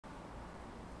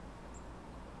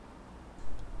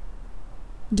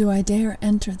Do I dare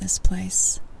enter this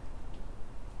place?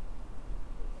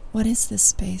 What is this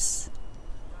space?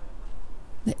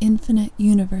 The infinite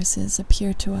universes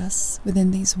appear to us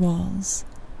within these walls,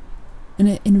 and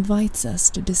it invites us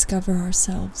to discover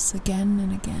ourselves again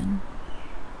and again.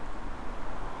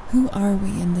 Who are we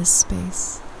in this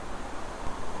space?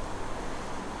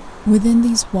 Within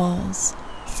these walls,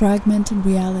 fragmented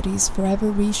realities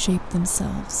forever reshape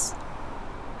themselves.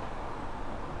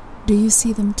 Do you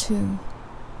see them too?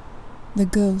 The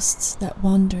ghosts that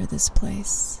wander this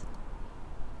place.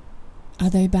 Are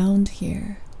they bound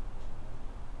here?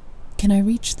 Can I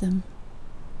reach them?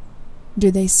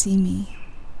 Do they see me?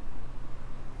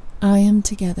 I am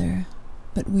together,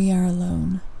 but we are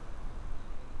alone,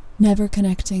 never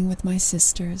connecting with my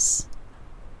sisters,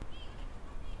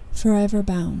 forever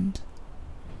bound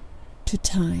to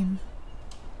time.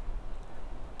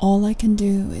 All I can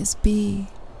do is be,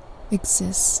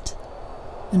 exist,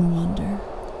 and wander.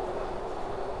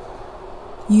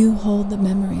 You hold the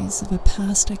memories of a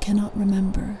past I cannot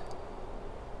remember,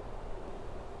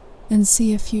 and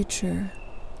see a future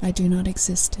I do not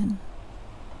exist in.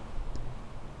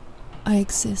 I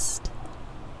exist.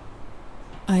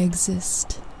 I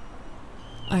exist.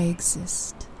 I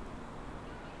exist.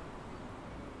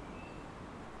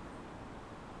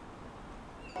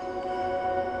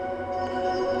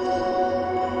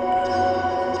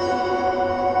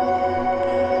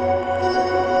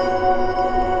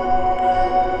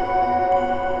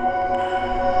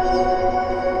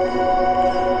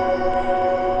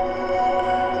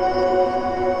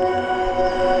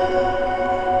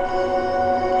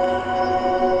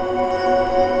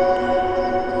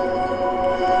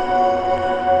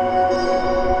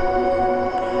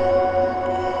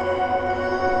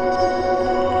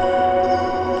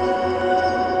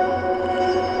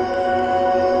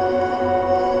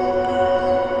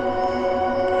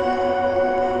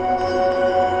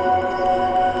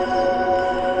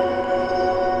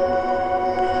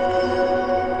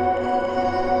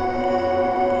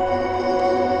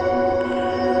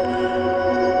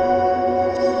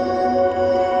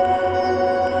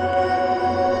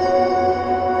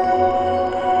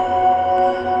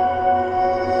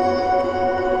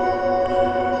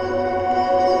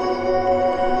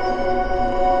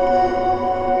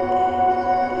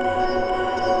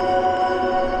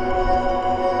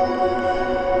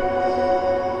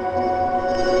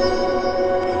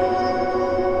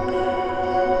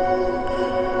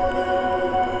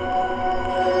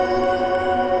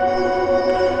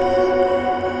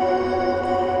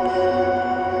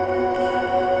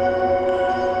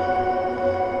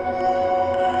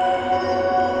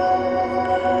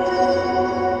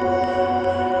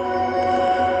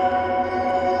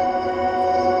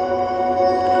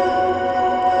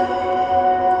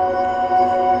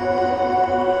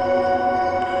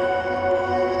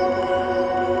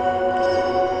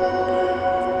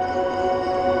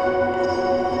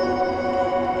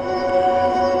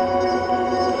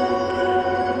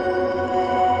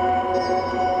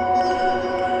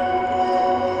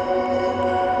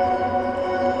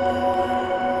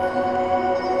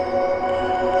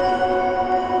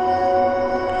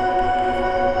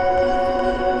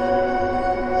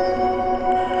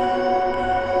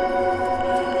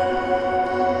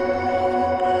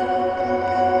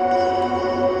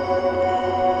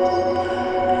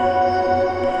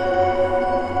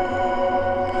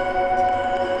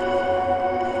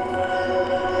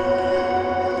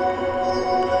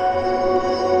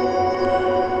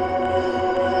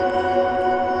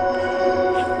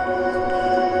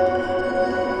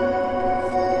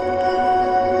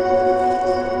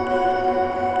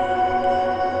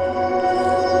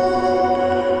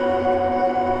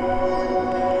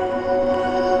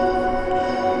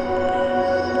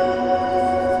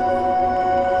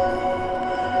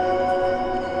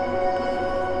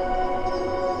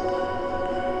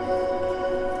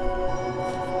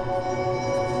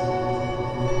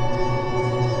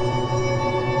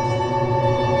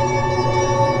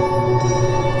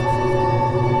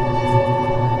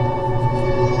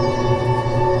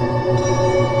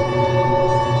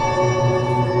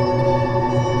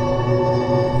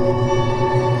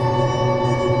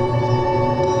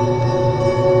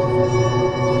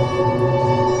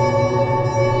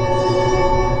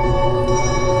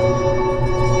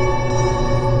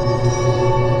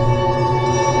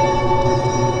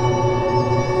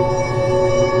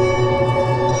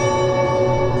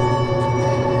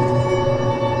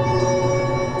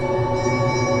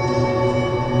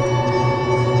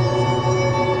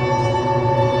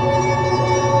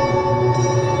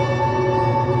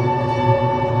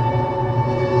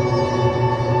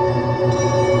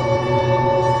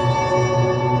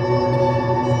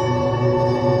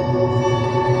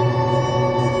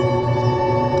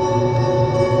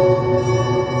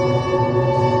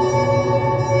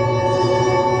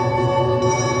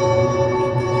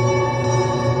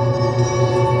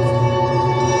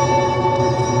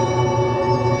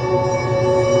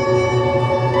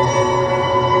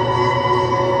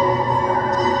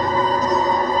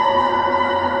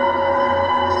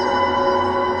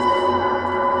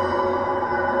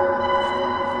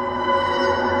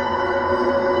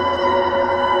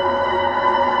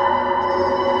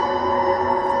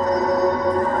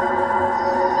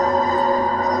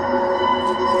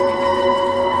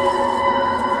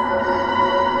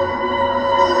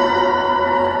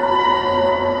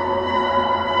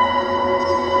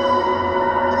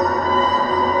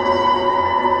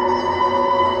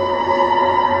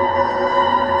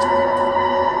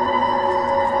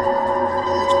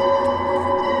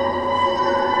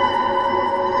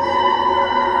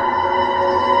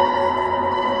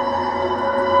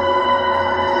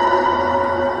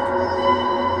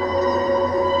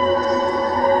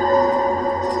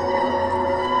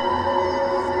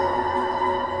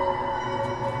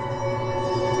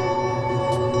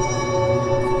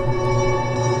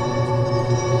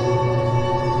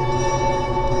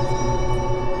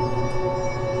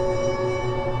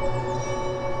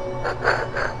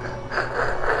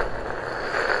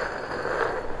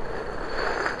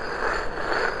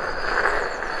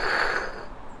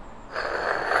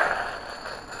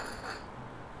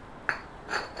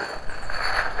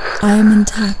 am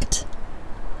intact.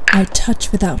 I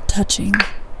touch without touching.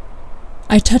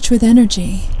 I touch with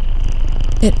energy.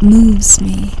 It moves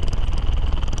me.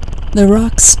 The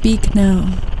rocks speak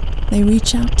now. They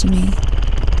reach out to me.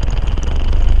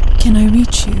 Can I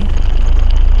reach you?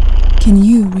 Can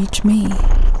you reach me?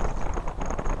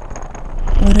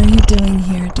 What are you doing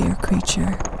here, dear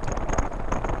creature?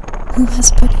 Who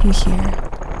has put you here?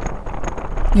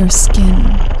 Your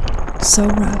skin, so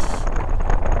rough,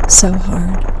 so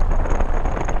hard.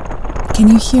 Can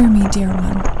you hear me, dear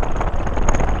one?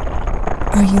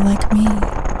 Are you like me?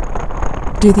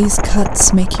 Do these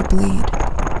cuts make you bleed?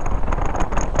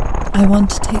 I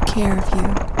want to take care of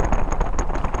you.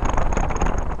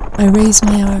 I raise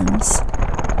my arms.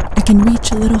 I can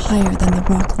reach a little higher than the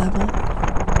rock level.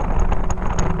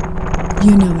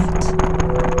 You know it.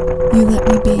 You let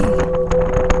me be.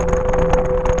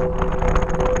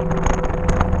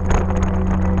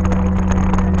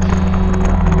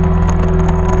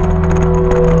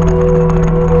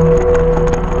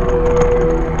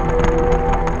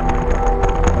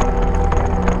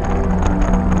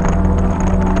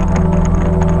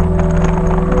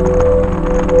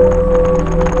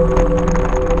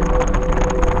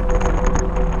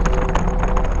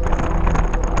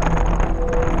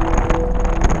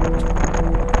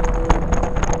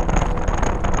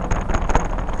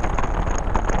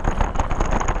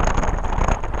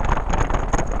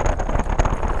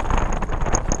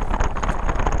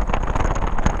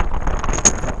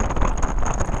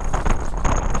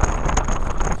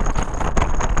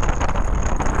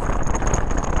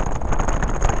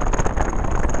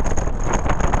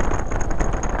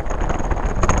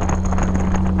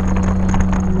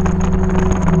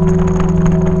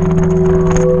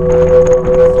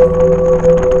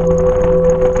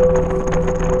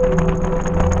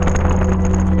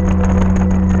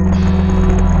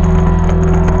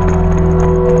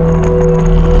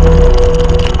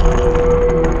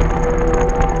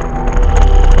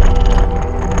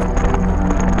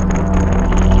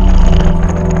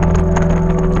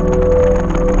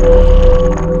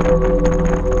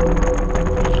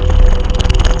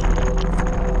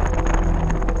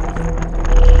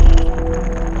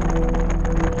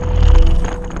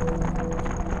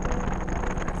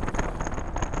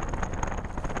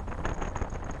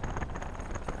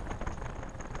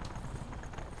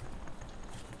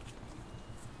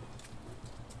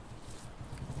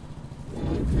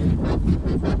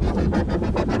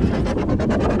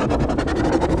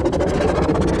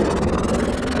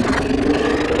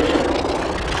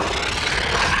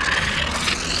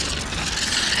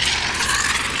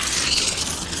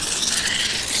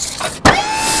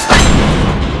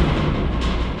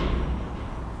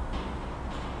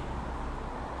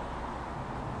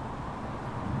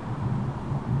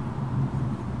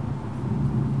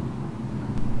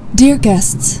 Dear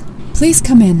guests, please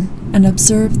come in and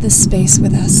observe this space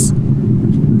with us.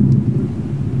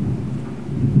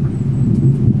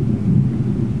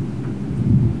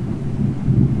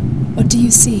 What do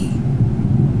you see?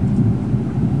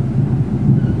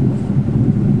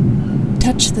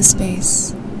 Touch the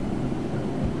space.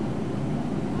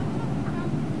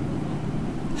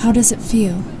 How does it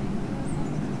feel?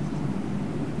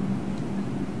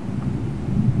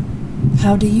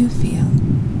 How do you feel?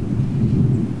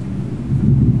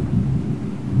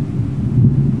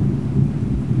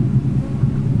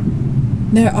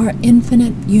 There are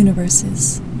infinite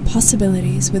universes,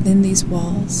 possibilities within these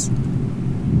walls.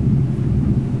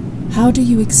 How do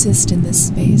you exist in this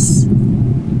space,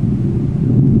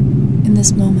 in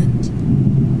this moment?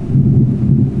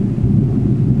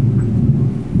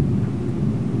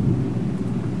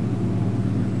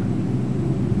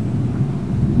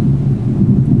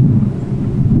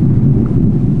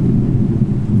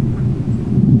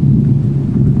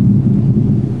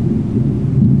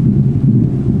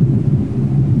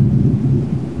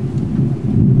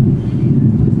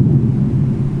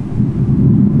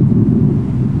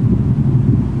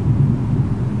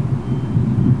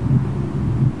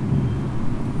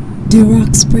 Do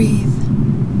rocks breathe?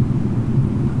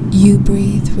 You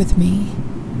breathe with me,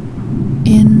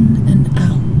 in and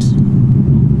out.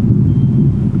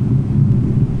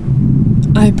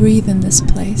 I breathe in this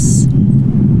place,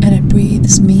 and it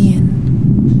breathes me in.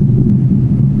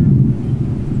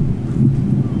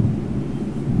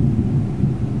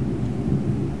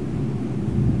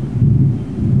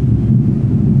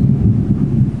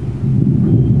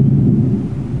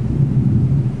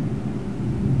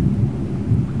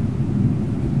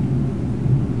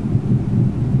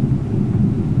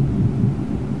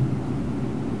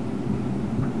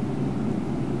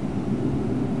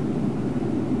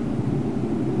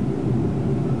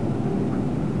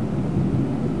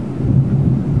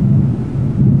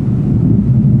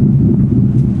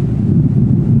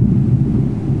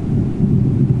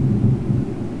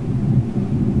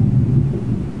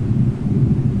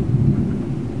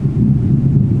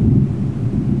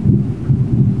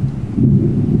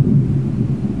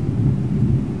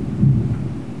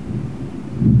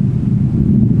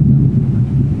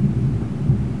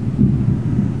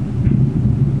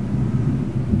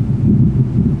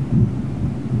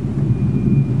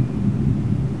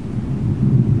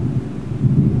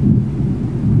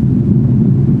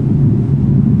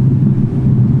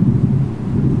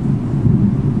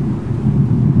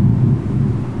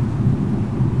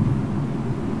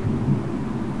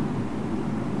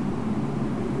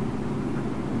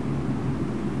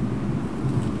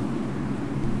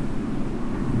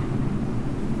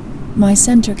 My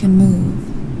center can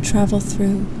move, travel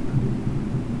through.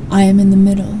 I am in the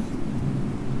middle.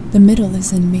 The middle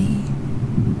is in me.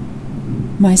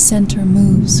 My center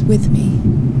moves with me.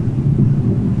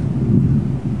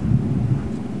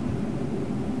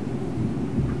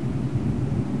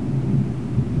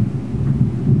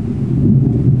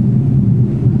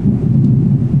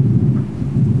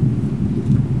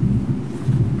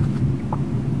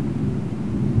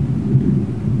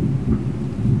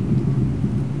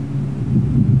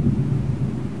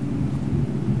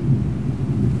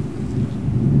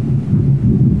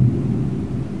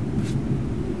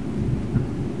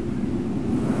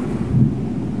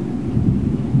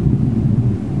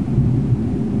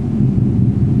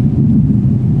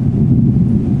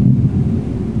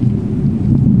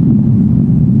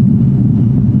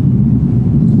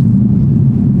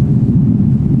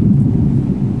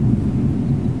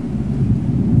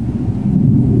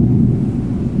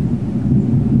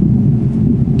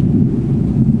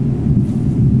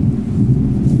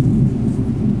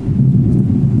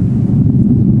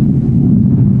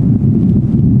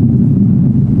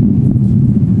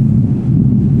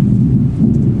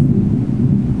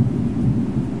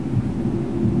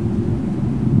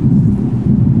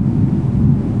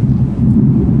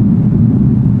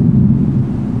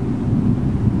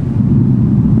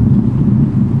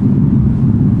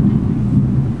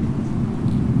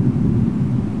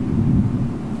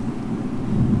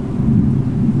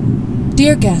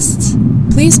 Dear guests,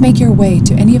 please make your way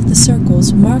to any of the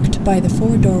circles marked by the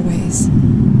 4 doorways.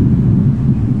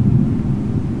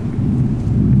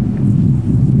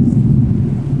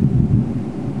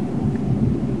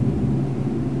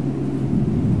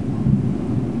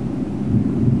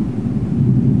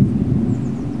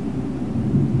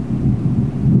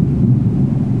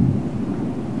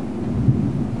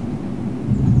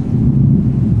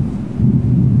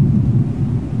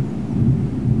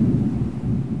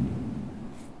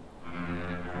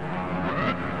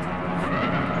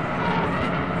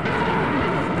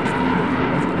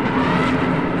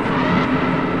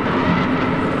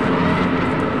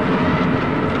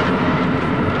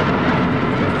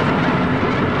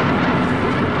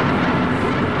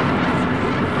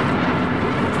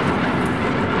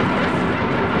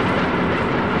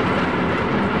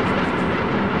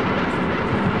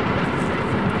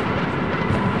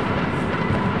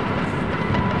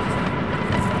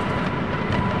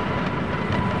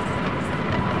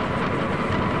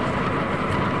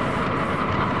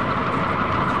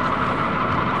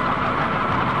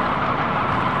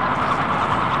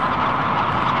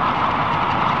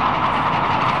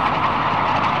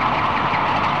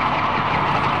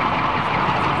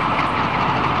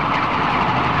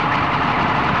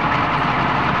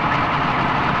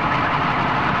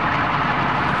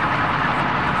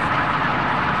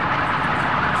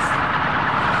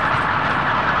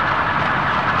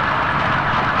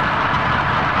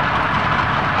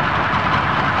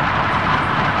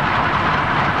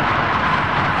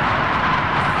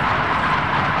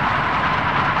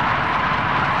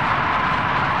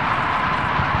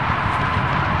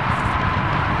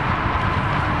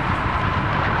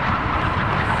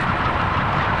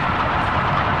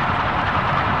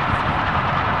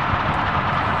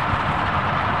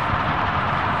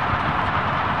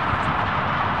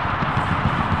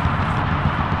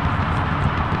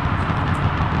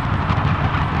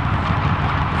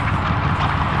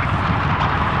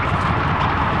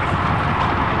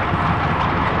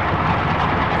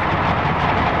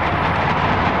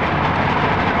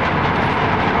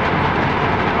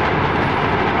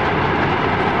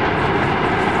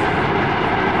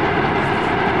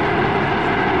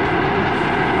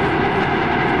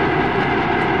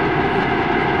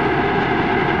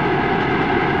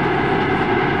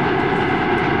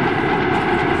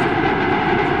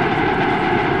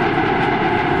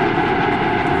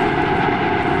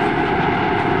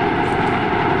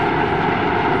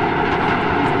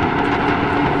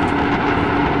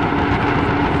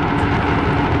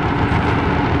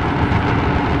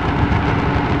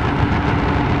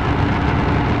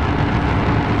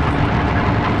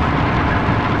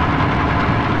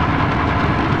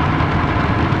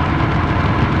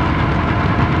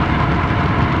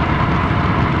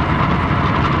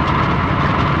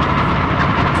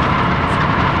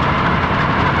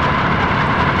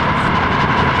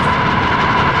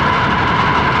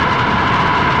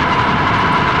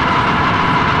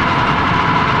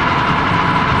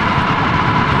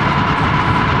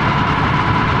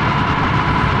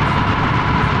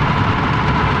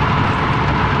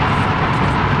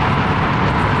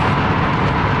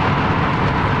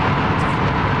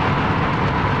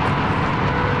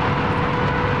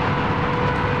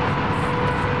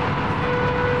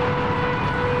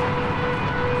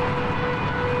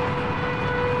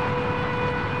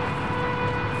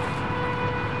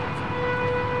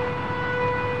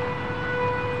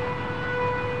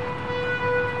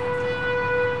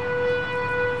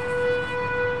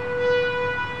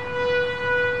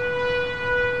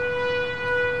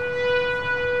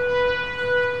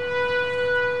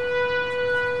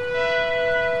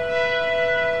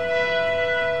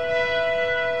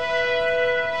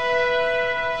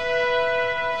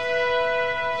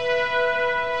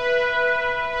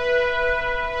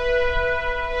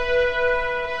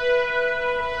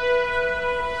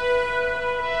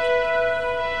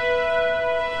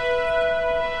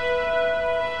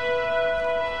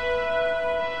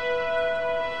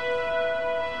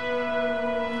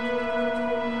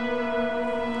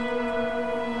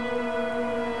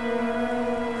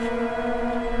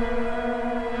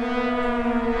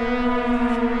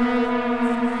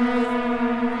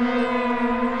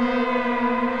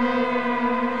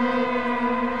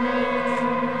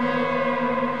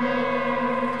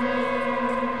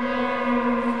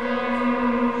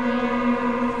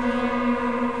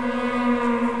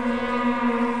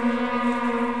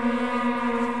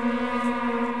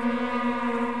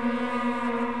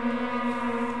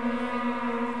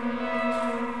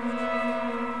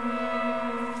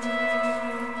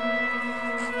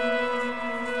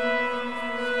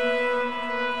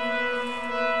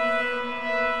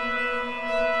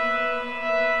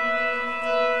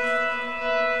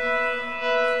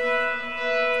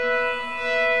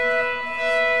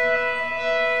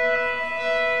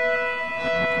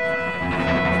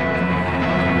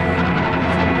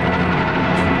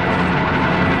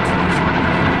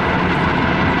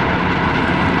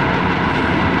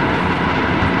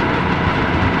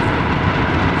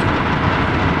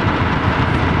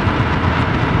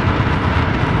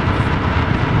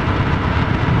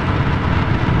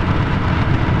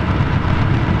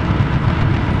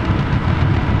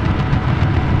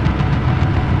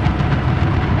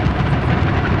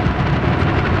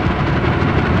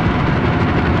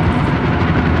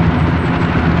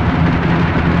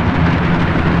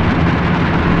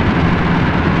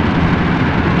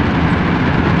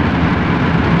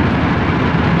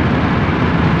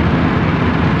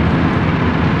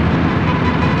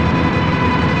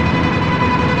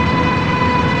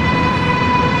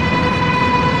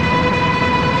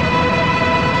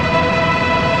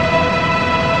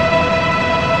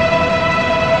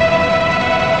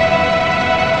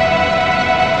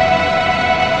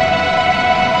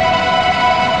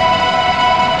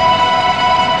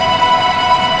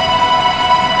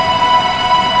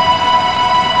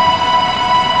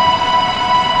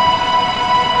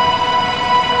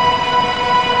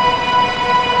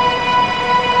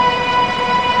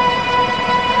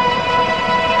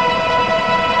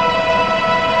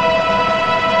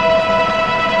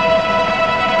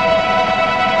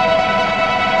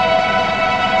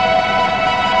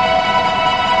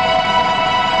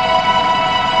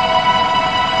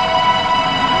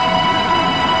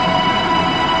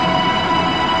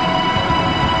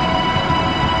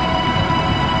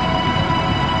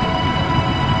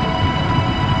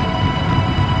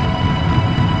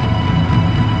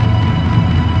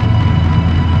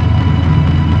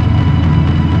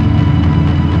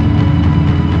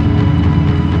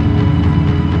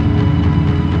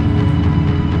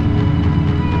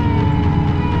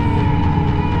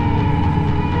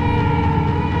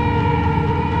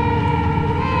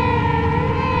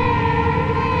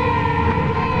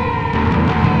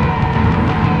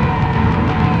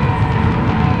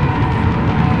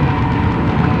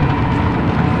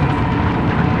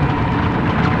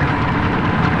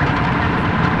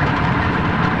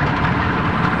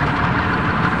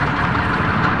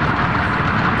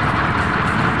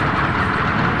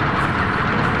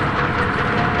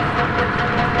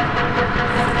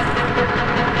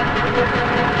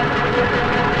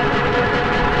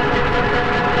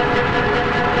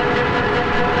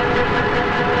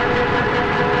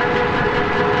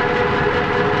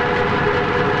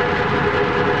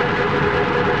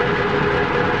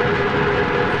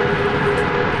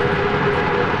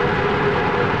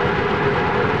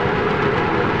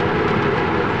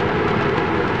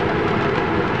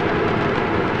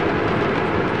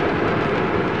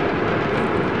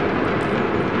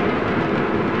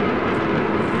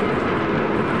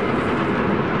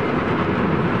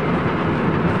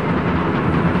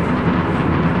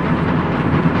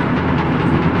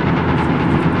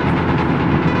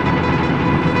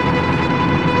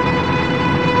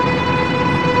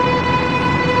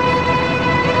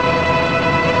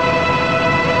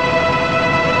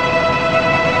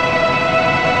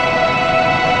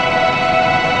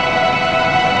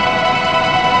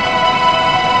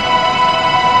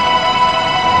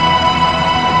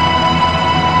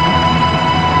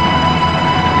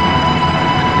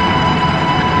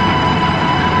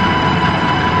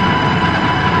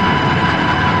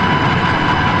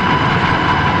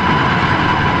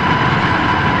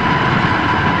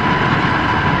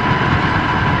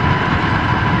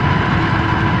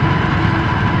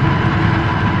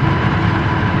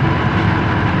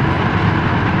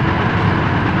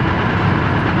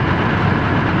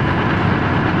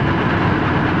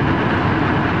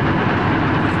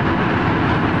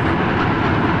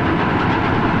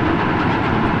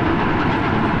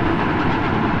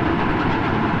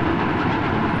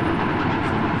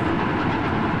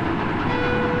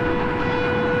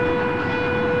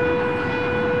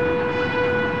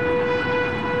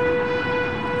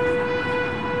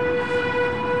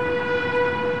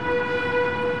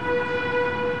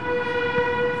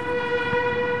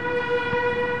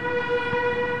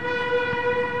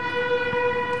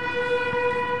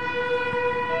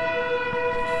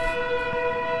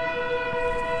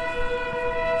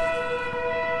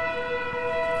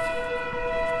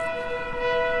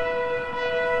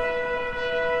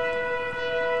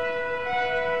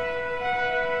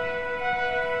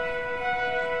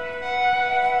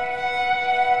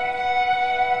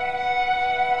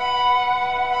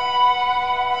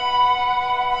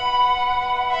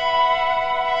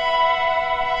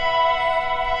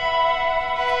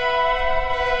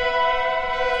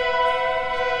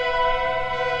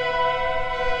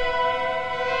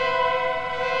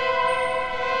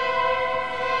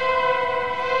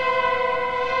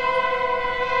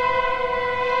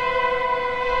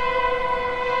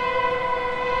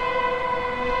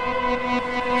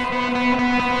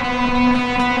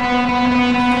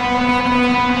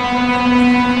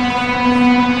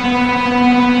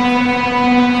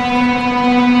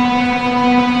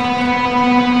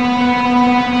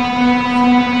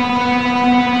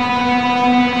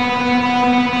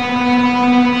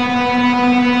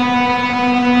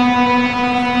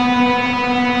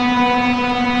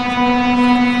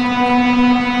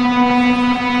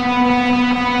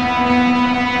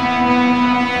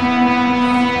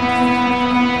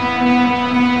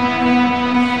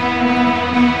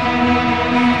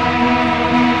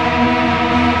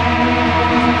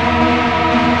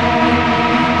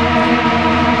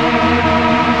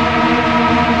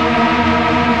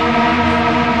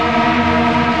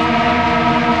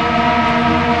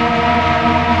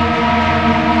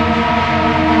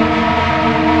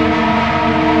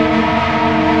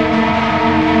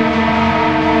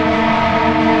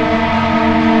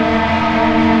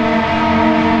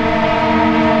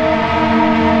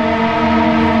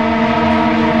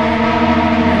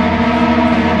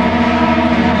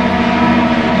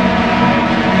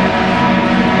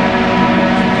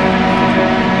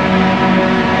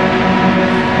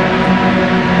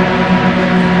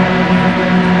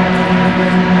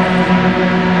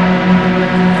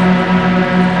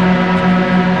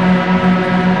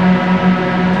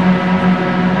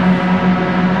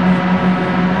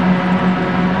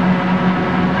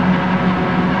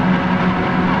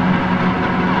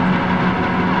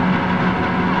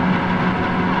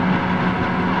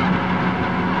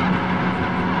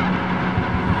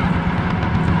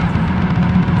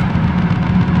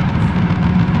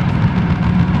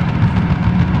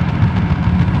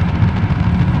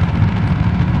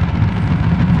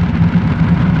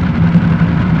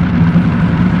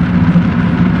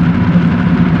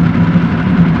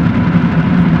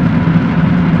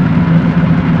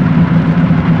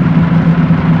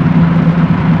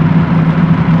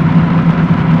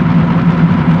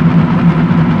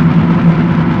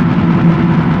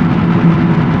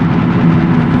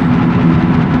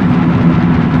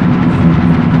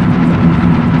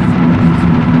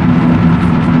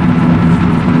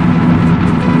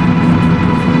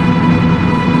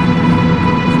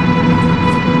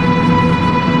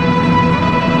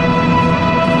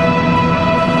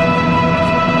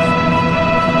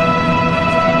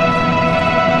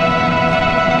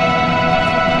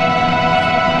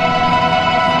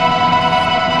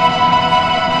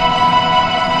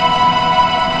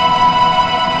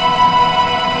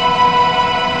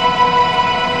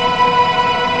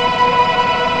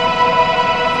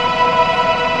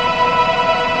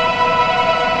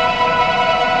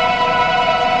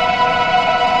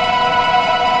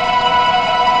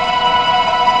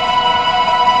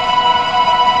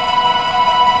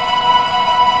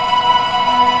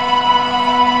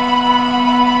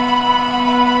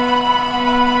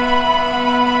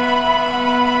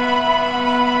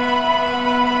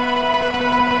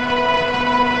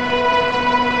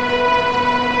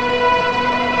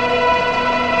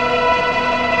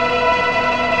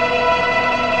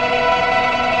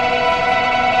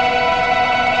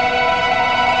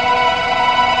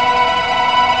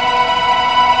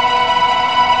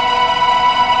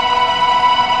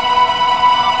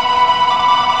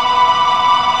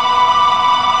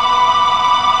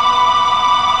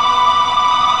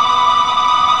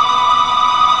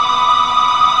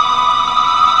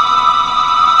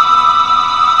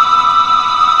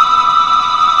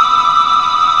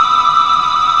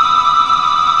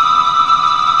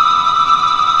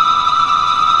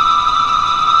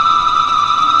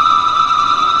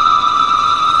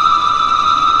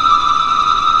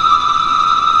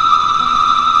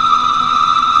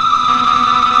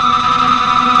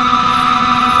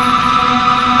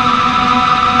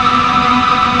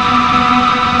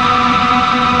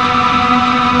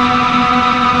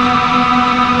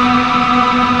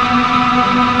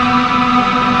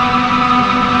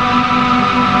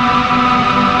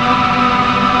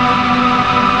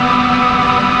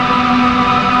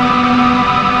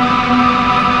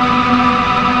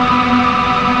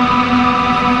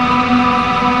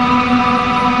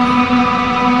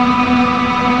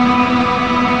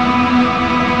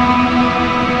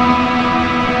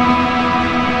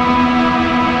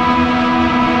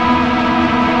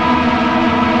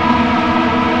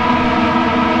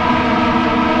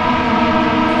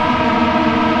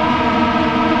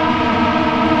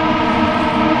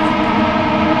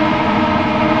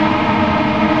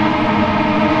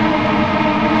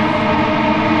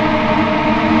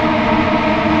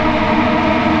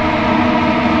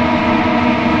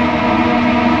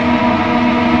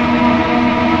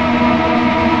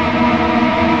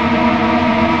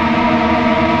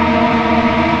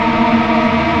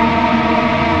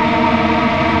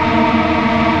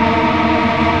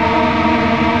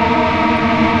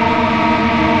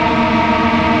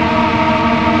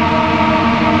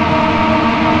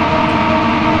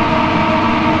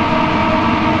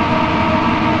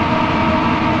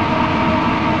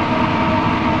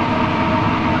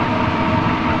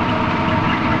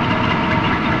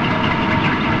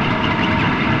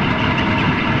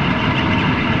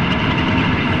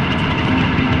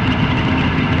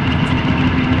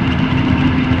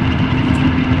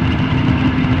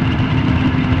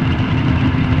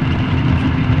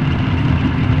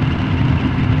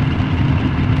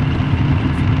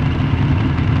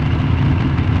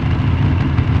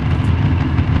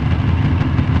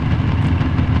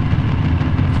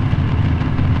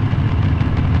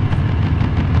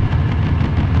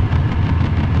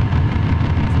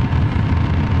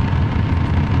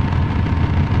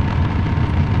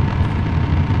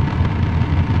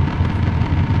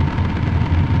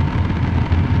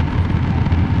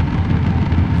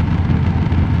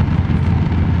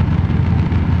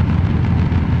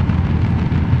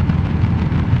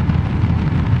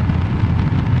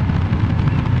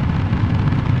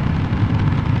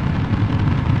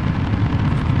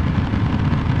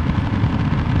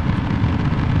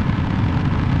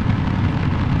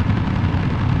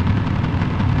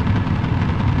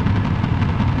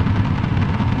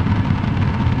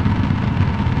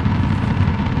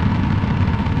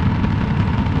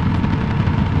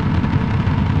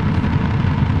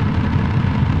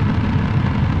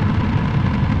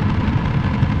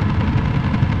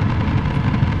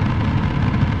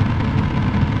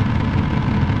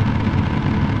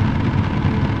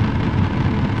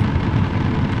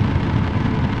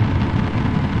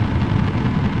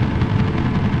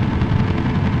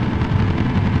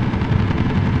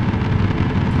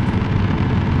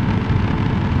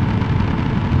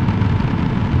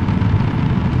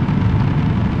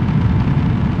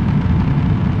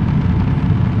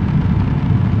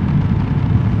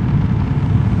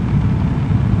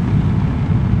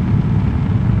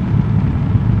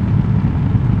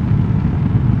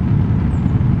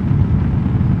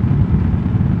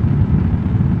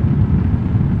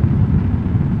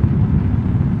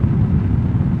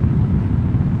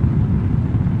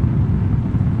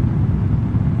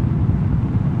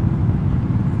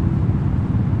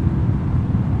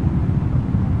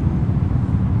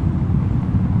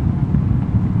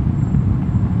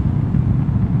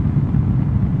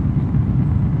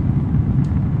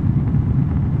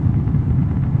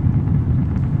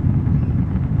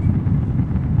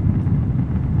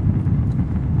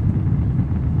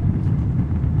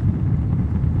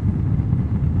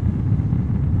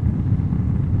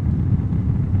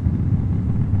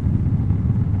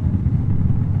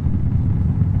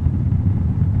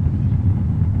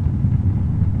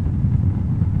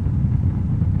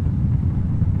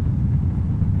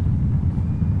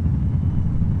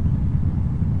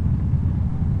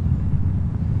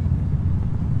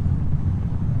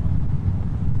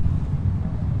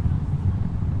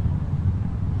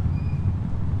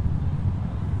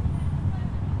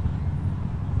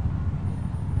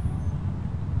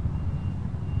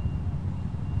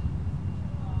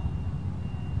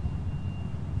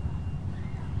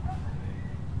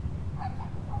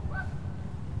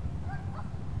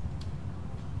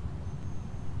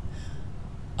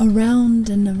 Around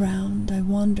and around I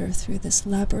wander through this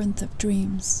labyrinth of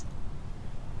dreams.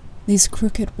 These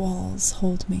crooked walls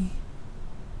hold me.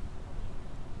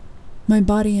 My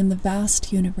body in the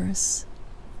vast universe,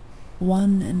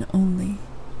 one and only.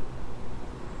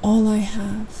 All I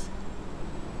have,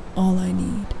 all I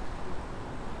need.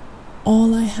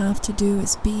 All I have to do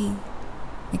is be,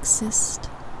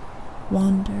 exist,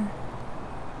 wander.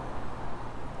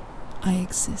 I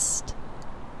exist.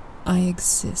 I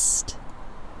exist.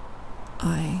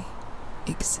 I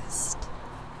exist.